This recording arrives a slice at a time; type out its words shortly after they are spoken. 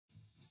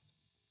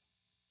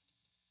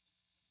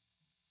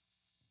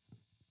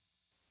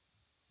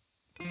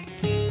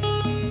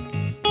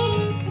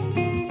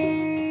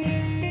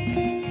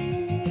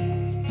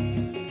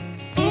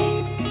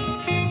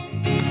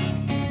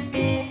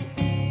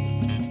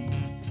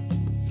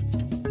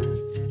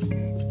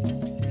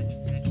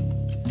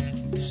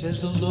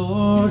Says the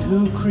Lord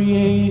who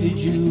created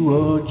you,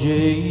 O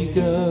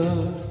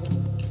Jacob,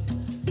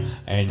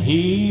 and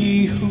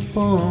He who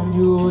formed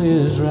you, O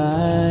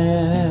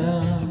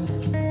Israel.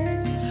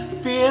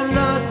 Fear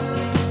not,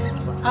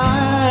 for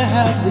I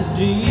have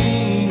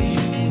redeemed you.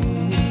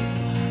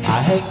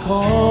 I have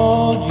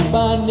called you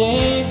by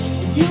name,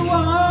 and you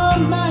are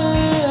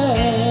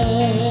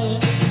mine,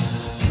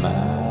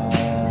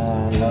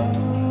 my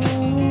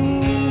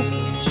lost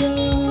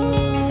child.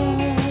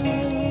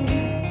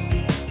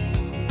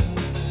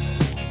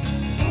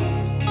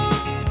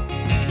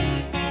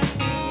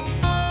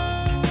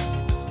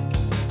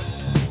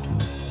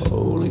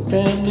 Holy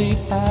Family,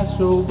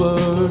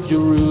 Passover,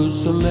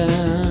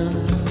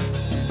 Jerusalem.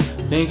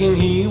 Thinking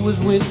He was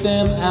with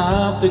them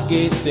out the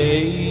gate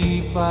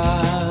they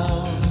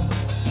found.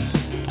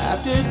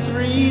 After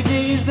 3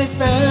 days they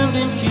found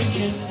Him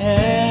teaching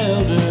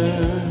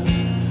elders.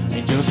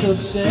 And Joseph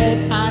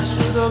said, I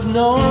should have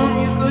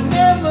known you could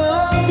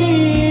never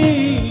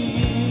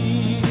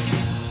be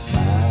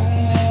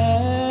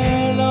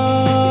my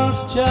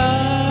lost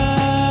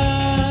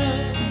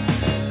child.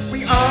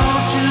 We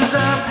all choose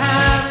our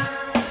paths,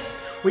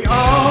 we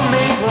all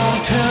make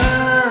wrong turns.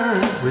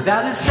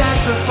 Without His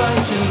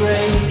sacrifice and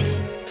grace,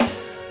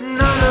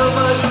 none of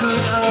us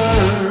could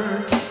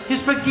earn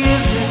His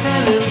forgiveness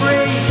and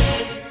embrace,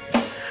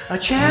 a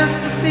chance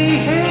to see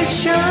His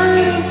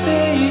shining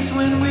face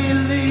when we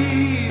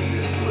leave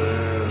this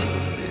world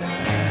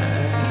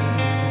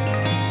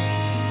behind.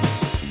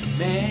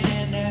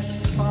 Man asked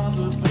his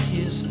father for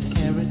his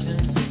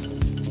inheritance,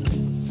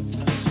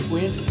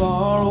 went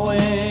far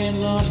away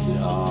and lost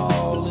it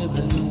all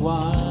living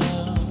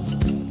wild,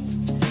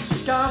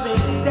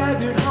 starving,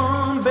 staggered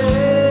home,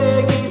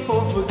 begging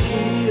for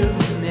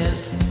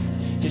forgiveness.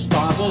 His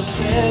father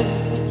said,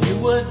 you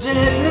were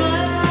dead,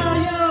 now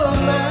you're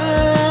alive,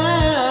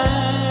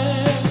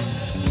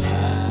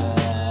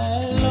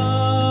 my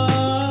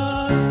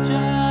lost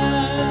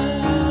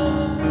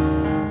child,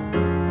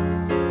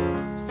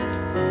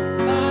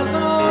 my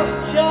lost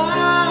child.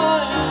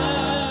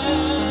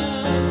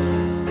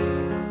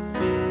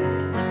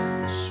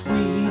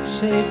 Sweet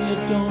Savior,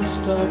 don't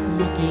stop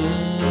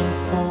looking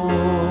for,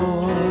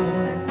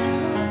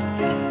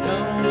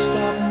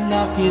 stop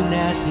knocking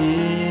at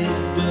His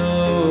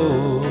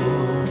door.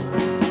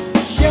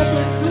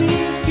 Shepherd,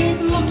 please keep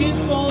looking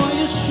for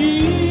your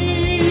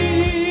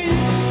sheep,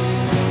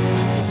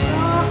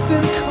 lost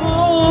and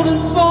cold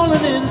and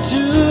fallen in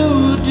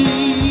too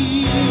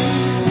deep.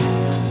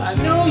 I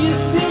know you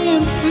see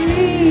Him,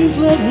 please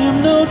let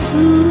Him know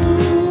too.